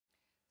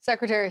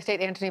Secretary of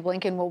State Antony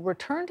Blinken will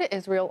return to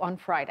Israel on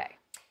Friday.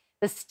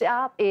 The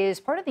stop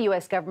is part of the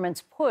U.S.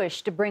 government's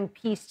push to bring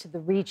peace to the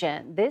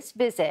region. This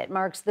visit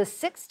marks the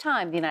sixth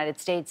time the United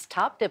States'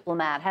 top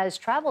diplomat has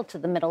traveled to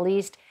the Middle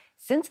East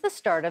since the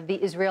start of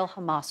the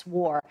Israel-Hamas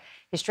war.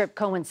 His trip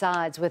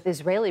coincides with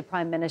Israeli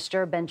Prime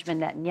Minister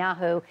Benjamin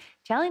Netanyahu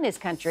telling his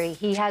country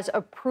he has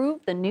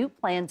approved the new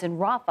plans in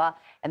Rafah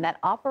and that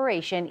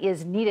operation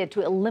is needed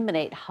to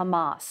eliminate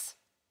Hamas.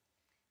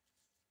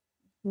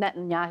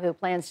 Netanyahu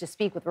plans to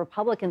speak with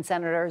Republican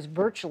senators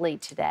virtually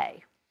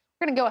today.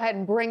 We're going to go ahead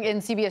and bring in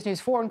CBS News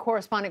foreign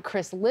correspondent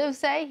Chris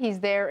Livesay. He's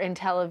there in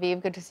Tel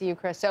Aviv. Good to see you,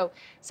 Chris. So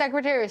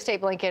Secretary of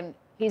State Blinken,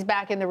 he's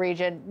back in the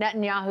region.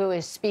 Netanyahu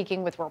is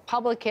speaking with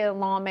Republican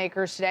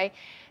lawmakers today.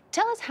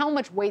 Tell us how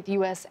much weight the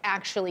U.S.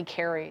 actually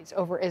carries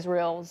over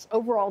Israel's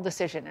overall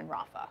decision in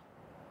Rafah.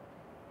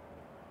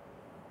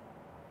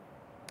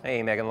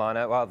 Hey, Megan,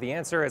 Lana. Well, the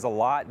answer is a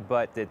lot,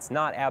 but it's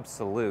not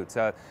absolute.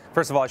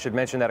 First of all, I should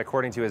mention that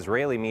according to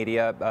Israeli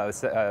media,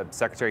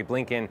 Secretary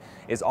Blinken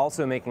is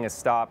also making a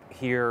stop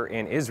here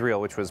in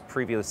Israel, which was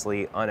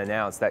previously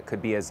unannounced. That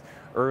could be as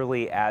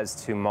early as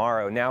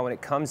tomorrow. Now, when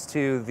it comes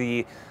to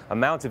the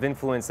amount of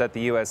influence that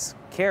the U.S.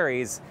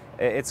 carries,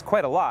 it's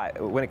quite a lot.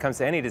 When it comes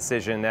to any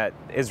decision that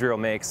Israel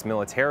makes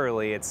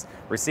militarily, it's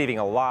receiving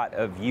a lot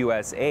of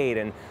U.S. aid,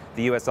 and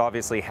the U.S.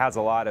 obviously has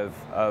a lot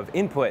of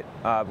input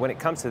when it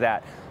comes to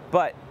that.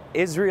 But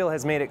Israel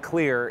has made it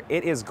clear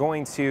it is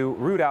going to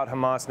root out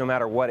Hamas no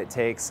matter what it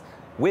takes,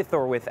 with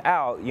or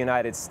without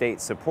United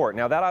States support.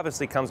 Now, that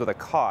obviously comes with a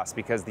cost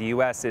because the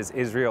U.S. is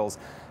Israel's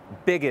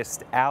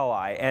biggest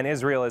ally, and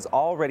Israel is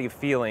already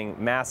feeling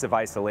massive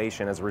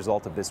isolation as a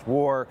result of this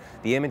war.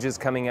 The images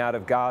coming out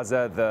of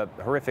Gaza, the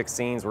horrific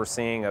scenes we're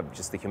seeing of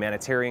just the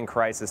humanitarian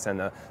crisis and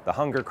the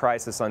hunger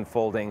crisis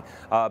unfolding.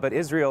 But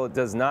Israel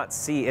does not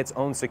see its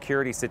own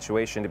security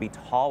situation to be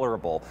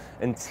tolerable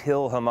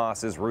until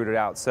Hamas is rooted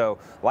out. So,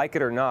 like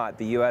it or not,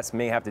 the U.S.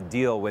 may have to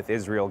deal with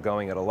Israel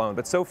going it alone.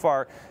 But so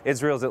far,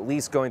 Israel's at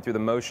least going through the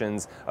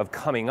motions of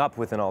coming up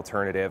with an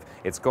alternative.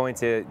 It's going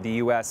to the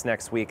U.S.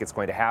 next week. It's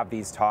going to have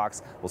these talks.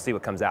 We'll see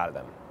what comes out of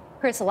them.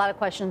 Chris, a lot of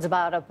questions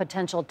about a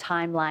potential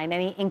timeline.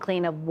 Any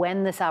inkling of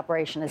when this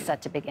operation is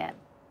set to begin?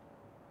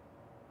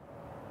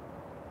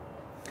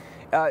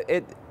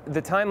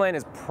 The timeline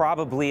is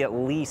probably at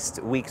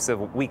least weeks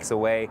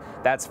away.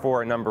 That's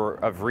for a number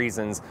of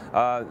reasons.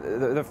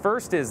 The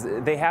first is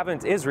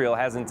Israel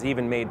hasn't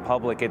even made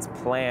public its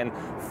plan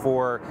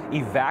for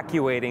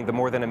evacuating the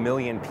more than 1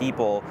 million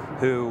people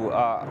who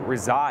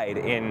reside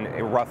in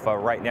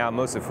Rafah right now,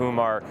 most of whom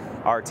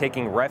are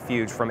taking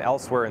refuge from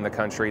elsewhere in the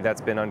country that's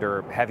been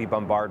under heavy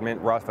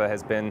bombardment. Rafah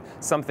has been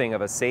something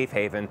of a safe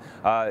haven.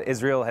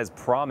 Israel has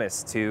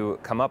promised to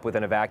come up with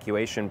an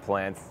evacuation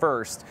plan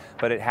first,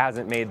 but it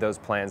hasn't made those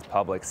plans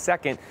public.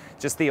 Second,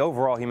 just the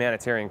overall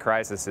humanitarian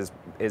crisis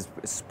is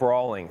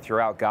sprawling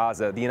throughout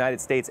Gaza. The United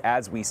States,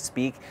 as we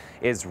speak,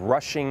 is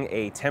rushing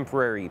a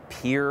temporary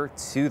pier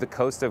to the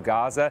coast of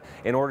Gaza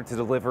in order to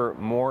deliver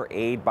more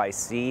aid by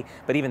sea.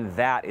 But even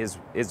that is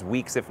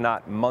weeks, if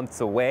not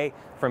months away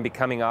from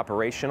becoming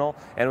operational.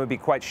 And it would be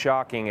quite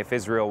shocking if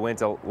Israel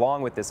went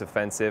along with this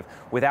offensive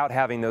without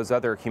having those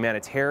other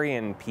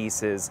humanitarian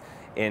pieces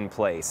in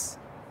place.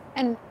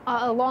 And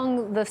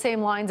along the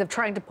same lines of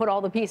trying to put all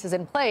the pieces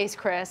in place,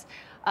 Chris,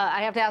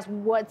 I have to ask,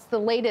 what's the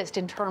latest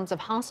in terms of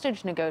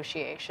hostage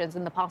negotiations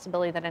and the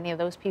possibility that any of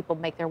those people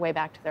make their way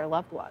back to their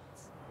loved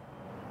ones?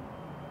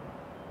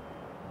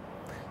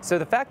 So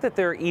the fact that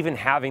they're even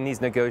having these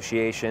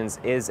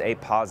negotiations is a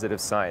positive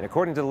sign.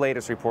 According to the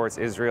latest reports,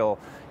 Israel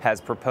has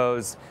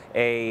proposed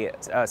a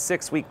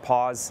 6-week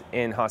pause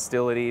in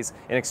hostilities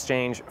in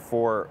exchange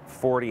for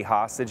 40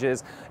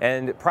 hostages.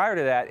 And prior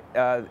to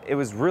that, it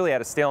was really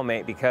at a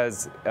stalemate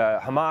because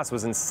Hamas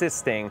was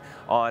insisting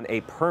on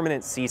a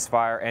permanent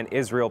ceasefire and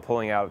Israel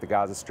pulling out of the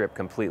Gaza Strip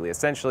completely,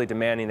 essentially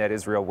demanding that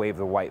Israel wave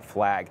the white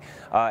flag.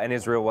 And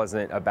Israel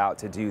wasn't about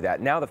to do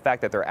that. Now the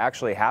fact that they're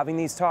actually having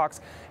these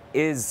talks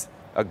is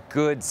a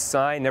good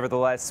sign.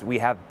 Nevertheless, we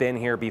have been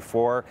here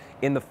before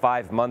in the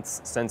 5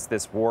 months since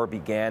this war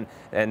began,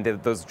 and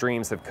those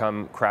dreams have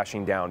come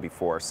crashing down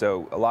before.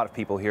 So a lot of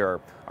people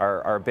here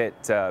are a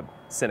bit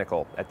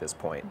cynical at this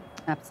point.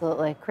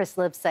 Absolutely. Chris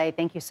Livesay,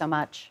 thank you so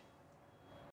much.